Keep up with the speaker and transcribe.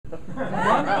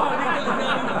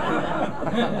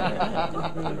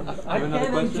I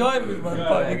can't enjoy with one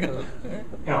particle.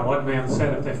 Yeah, one man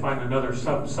said if they find another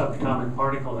subatomic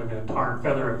particle, they're going to tar and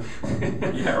feather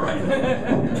it. Yeah, right.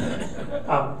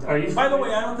 Are you? By the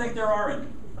way, I don't think there are any.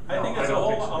 I think it's a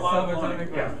lot of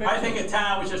cloning. Yeah. I think a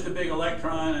tau is just a big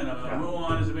electron, and a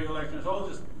muon is a big electron. It's all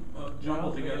just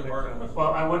jumbled together particles.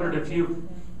 Well, I wondered if you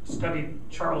studied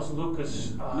Charles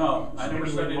Lucas. No, I never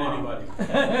studied anybody.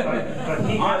 But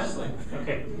he honestly.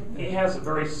 Okay, he has a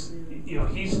very,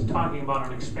 he's talking about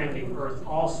an expanding Earth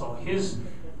also. His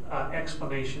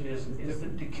explanation is the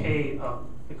decay of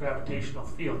the gravitational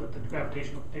field, that the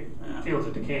gravitational fields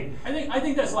are decaying. I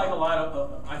think that's like a lot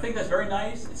of. I think that's very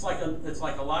nice. It's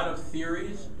like a lot of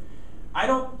theories. I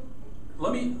don't.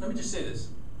 Let me just say this.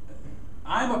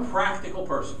 I'm a practical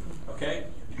person. Okay,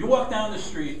 if you walk down the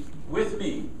street with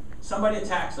me, somebody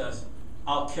attacks us,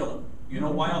 I'll kill him. You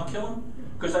know why I'll kill him?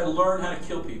 Because I learned how to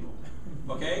kill people.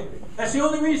 Okay, that's the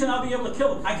only reason I'll be able to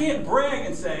kill him. I can't brag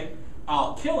and say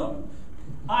I'll kill him.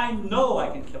 I know I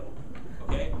can kill him.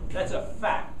 Okay, that's a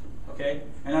fact. Okay,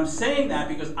 and I'm saying that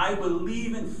because I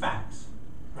believe in facts.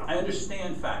 I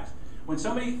understand facts. When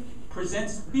somebody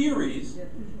presents theories,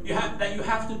 you have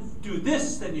to do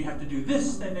this, then you have to do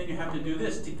this, and then you have to do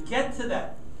this to get to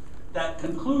that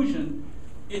conclusion.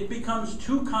 It becomes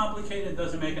too complicated. It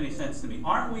doesn't make any sense to me.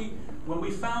 Aren't we? When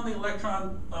we found the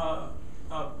electron,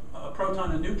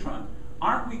 proton, and neutron,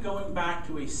 aren't we going back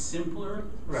to a simpler,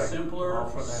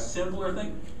 simpler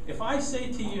thing? If I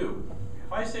say to you,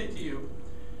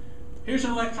 here's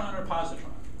an electron and a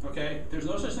positron. Okay, there's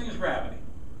no such thing as gravity.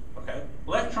 Okay,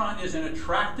 electron is an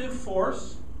attractive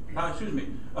force. Excuse me,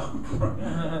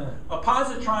 a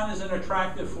positron is an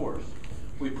attractive force.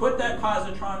 We put that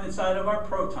positron inside of our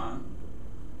proton.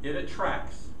 It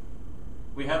attracts.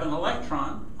 We have an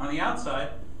electron on the outside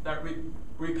that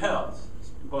repels.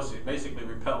 Basically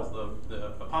repels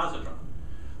the positron.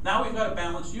 Now we've got a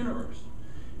balanced universe.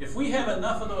 If we have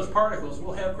enough of those particles,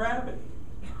 we'll have gravity.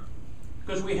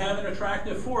 Because we have an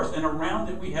attractive force, and around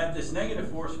it we have this negative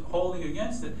force holding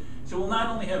against it. So we'll not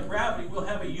only have gravity, we'll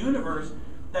have a universe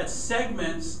that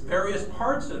segments various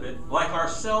parts of it, like our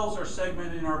cells are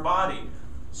segmented in our body.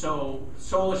 So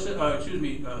solar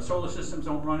systems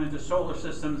don't run into solar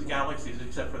systems, galaxies,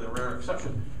 except for the rare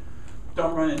exception,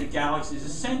 don't run into galaxies.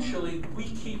 Essentially,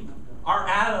 our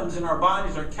atoms in our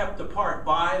bodies are kept apart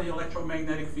by the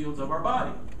electromagnetic fields of our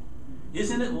body.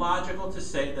 Isn't it logical to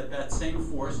say that that same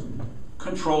force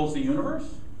controls the universe?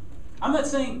 I'm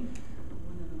just saying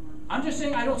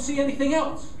I don't see anything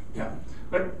else. Yeah,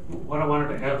 but what I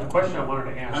wanted to add, the question I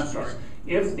wanted to ask is,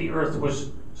 if the Earth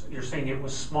was, you're saying it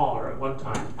was smaller at one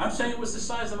time. I'm saying it was the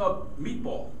size of a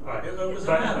meatball. Right. It was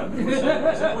an atom. It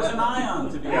was an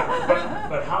ion to be. Yeah,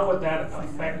 but how would that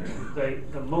affect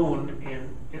the moon in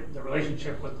the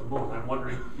relationship with the moon? I'm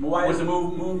wondering. Why is the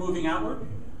moon moving outward?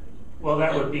 Well,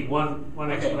 that would be one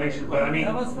explanation. But I mean,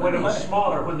 when it was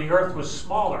smaller, when the Earth was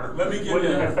smaller, would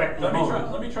it affect the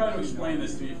moon? Let me try to explain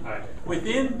this to you. Right.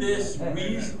 Within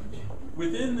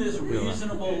this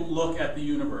reasonable look at the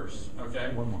universe,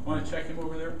 okay? Want to check him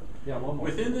over there? Yeah, one more.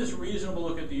 Within this reasonable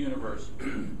look at the universe,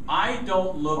 I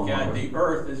don't look at the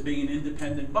Earth as being an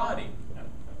independent body.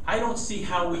 I don't see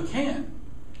how we can.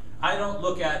 I don't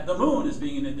look at the moon as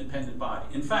being an independent body.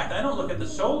 In fact, I don't look at the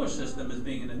solar system as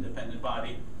being an independent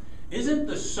body. Isn't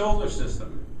the solar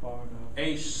system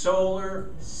a solar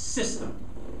system?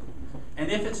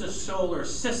 And if it's a solar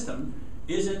system,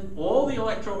 isn't all the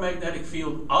electromagnetic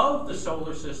field of the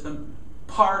solar system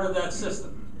part of that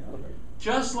system?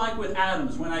 Just like with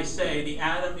atoms, when I say the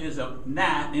atom is a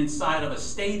gnat inside of a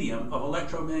stadium of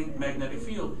electromagnetic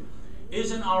field,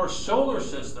 isn't our solar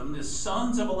system the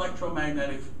sun's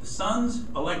electromagnetic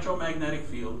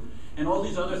field, and all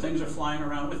these other things are flying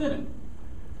around within it?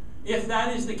 If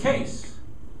that is the case,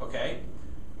 okay,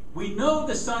 we know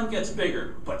the sun gets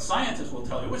bigger, but scientists will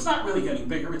tell you it's not really getting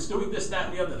bigger, it's doing this, that,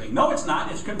 and the other thing. No, it's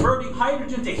not. It's converting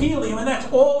hydrogen to helium, and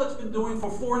that's all it's been doing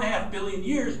for 4.5 billion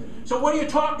years. So what are you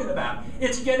talking about?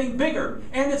 It's getting bigger,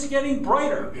 and it's getting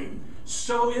brighter.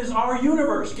 So is our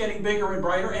universe getting bigger and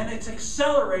brighter, and it's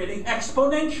accelerating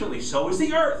exponentially. So is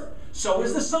the Earth. So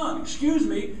is the sun. Excuse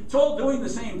me. It's all doing the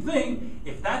same thing.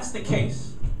 If that's the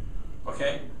case,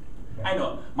 okay? I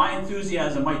know my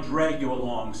enthusiasm might drag you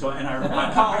along, and I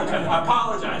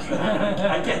apologize for that.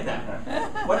 I get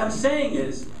that. What I'm saying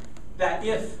is that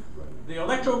if the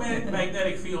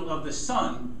electromagnetic field of the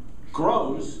sun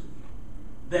grows,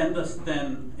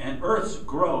 and Earth's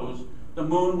grows, the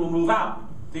moon will move out,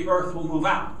 the Earth will move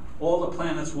out, all the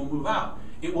planets will move out.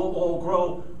 It will all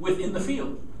grow within the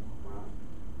field.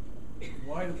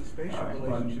 Why do the spatial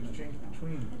relationships change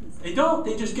between? They don't.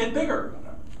 They just get bigger.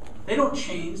 They don't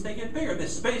change, they get bigger. The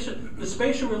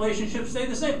spatial relationships stay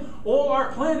the same. All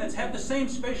our planets have the same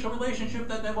spatial relationship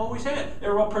that they've always had.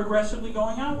 They're all progressively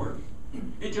going outward.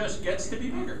 It just gets to be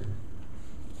bigger.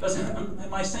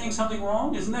 Am I saying something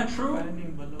wrong? Isn't that true?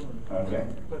 Okay.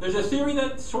 There's a theory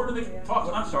that sort of talks,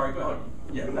 I'm sorry, go ahead.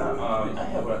 Yeah, now, I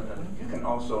have you can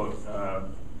also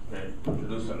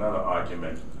introduce another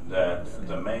argument that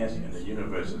the mass in the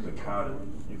universe is accounted,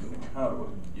 you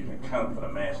can count for the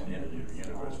mass and energy of the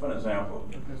universe. For example,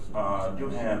 you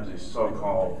have this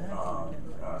so-called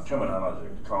terminology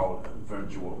called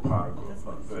virtual particle,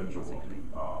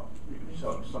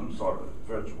 some sort of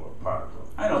virtual particle.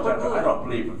 I know, but I don't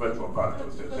believe in virtual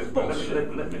particles. Let me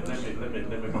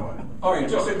go on. All right,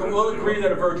 we'll agree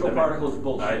that a virtual particle is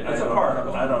bullshit. It's a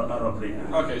particle. I don't believe in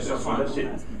it. Okay, so fine. Let's see.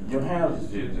 You have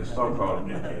the so-called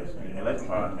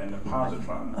electron and the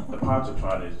positron. The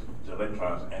positron is the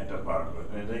electrons and the particle,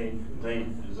 and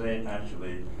they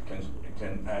actually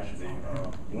can actually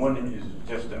one is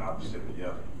just the opposite of the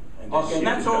other. Okay, and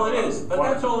that's all it is. But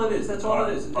that's all it is. That's all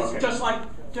it is. It's okay. just like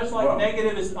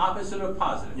negative is opposite of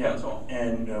positive. Yeah. That's all.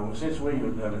 And since we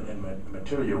in the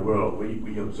material world,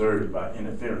 we observe by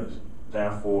interference.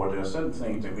 Therefore, there are certain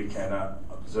things that we cannot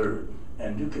observe,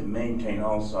 and you can maintain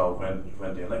also when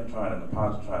the electron and the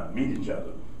positron meet each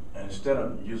other. And instead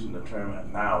of using the term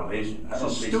annihilation, I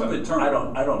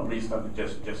don't believe something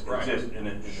just right. exists and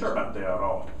it's sure. not there at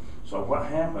all. So what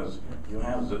happens? You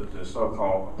have the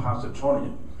so-called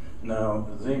positronium. Now,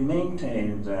 they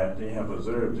maintain that they have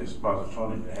observed this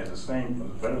positronium that has the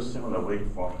same, very similar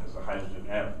waveform as a hydrogen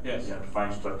atom. Yes. You have to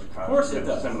find structure of course it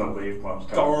does. Similar waveforms.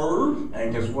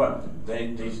 And guess what?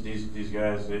 These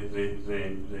guys, they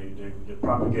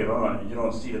propagate on, and you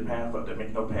don't see the path, but they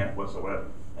make no path whatsoever.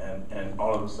 And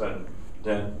all of a sudden,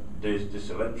 then this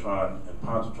electron and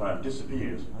positron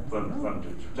disappears from the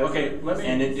okay, let me,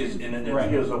 and it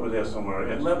appears over there somewhere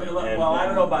else. Well, I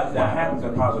don't know about that. What happens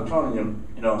if positronium,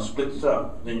 splits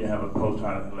up? Then you have a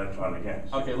proton and electron again.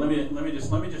 Okay, let me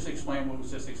just explain what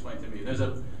was just explained to me.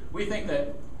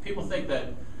 People think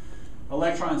that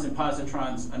electrons and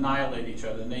positrons annihilate each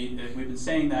other, and we've been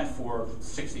saying that for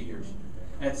 60 years.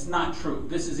 It's not true.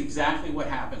 This is exactly what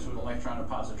happens with electron and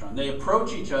positron. They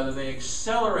approach each other, they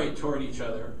accelerate toward each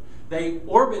other, they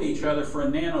orbit each other for a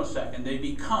nanosecond. They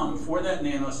become, for that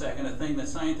nanosecond, a thing that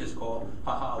scientists call,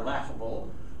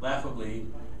 laughably,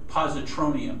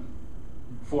 positronium.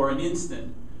 For an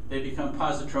instant, they become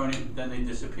positronium, then they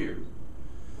disappear.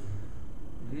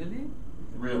 Really?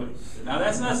 Really. Now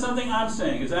that's not something I'm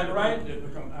saying. Is that right? They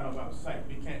become out of our sight.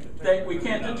 We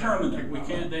can't determine them.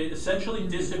 They essentially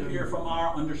disappear from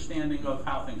our understanding of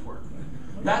how things work.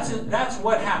 That's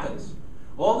what happens.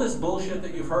 All this bullshit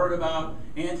that you've heard about,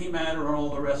 antimatter and all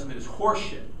the rest of it is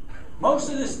horseshit. Most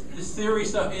of this theory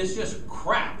stuff is just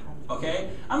crap.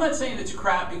 Okay? I'm not saying it's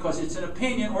crap because it's an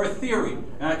opinion or a theory.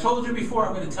 And I told you before,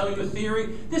 I'm going to tell you a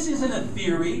theory. This isn't a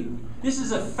theory. This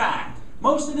is a fact.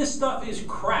 Most of this stuff is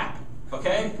crap.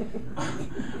 Okay?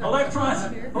 Electrons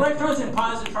and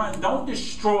positrons don't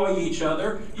destroy each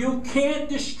other. You can't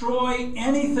destroy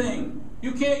anything.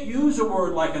 You can't use a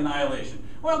word like annihilation.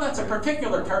 Well, that's a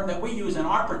particular term that we use in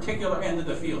our particular end of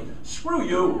the field. Screw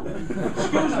you.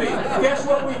 Excuse me. Guess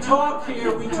what we talk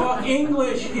here? We talk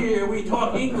English here. We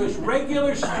talk English,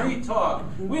 regular street talk.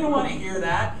 We don't want to hear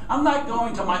that. I'm not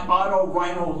going to my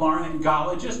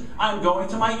otorhinolaryngologist. I'm going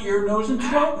to my ear, nose, and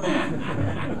throat man.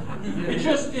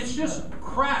 It's just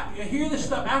crap. You hear this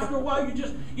stuff. After a while,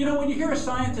 when you hear a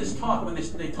scientist talk, when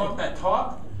they talk that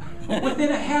talk,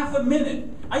 within a half a minute,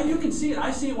 you can see it.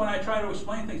 I see it when I try to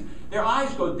explain things. Their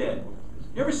eyes go dead.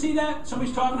 You ever see that?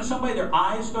 Somebody's talking to somebody, their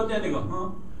eyes go dead. They go, huh?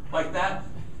 Like that.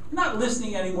 You're not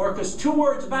listening anymore because 2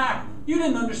 words back, you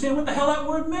didn't understand what the hell that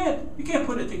word meant. You can't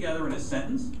put it together in a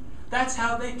sentence. That's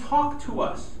how they talk to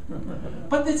us.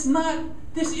 But this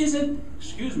isn't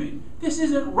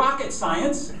rocket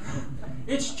science.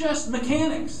 It's just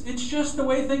mechanics. It's just the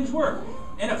way things work.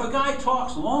 And if a guy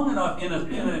talks long enough in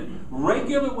a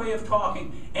regular way of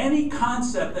talking, any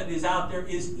concept that is out there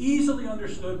is easily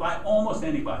understood by almost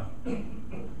anybody.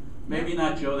 Maybe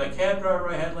not Joe, that cab driver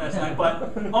I had last night,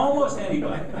 but almost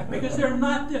anybody. Because they're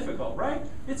not difficult, right?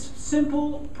 It's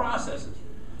simple processes.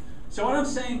 So what I'm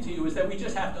saying to you is that we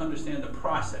just have to understand the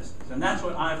processes. And that's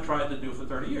what I've tried to do for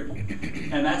 30 years.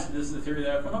 And this is the theory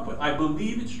that I've come up with. I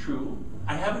believe it's true.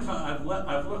 I've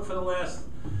looked for the last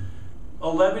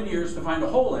 11 years to find a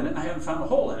hole in it, and I haven't found a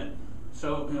hole in it.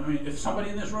 So, if somebody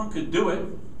in this room could do it,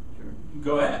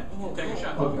 go ahead. Take a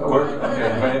shot.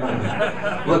 Okay, wait a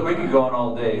minute. Look, we could go on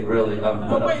all day, really.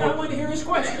 But wait, I want to hear his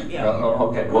question.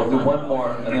 Okay, we'll do one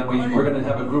more, and then we're going to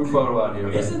have a group photo out here.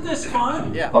 Isn't this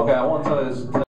fun? Okay, I want to tell you this.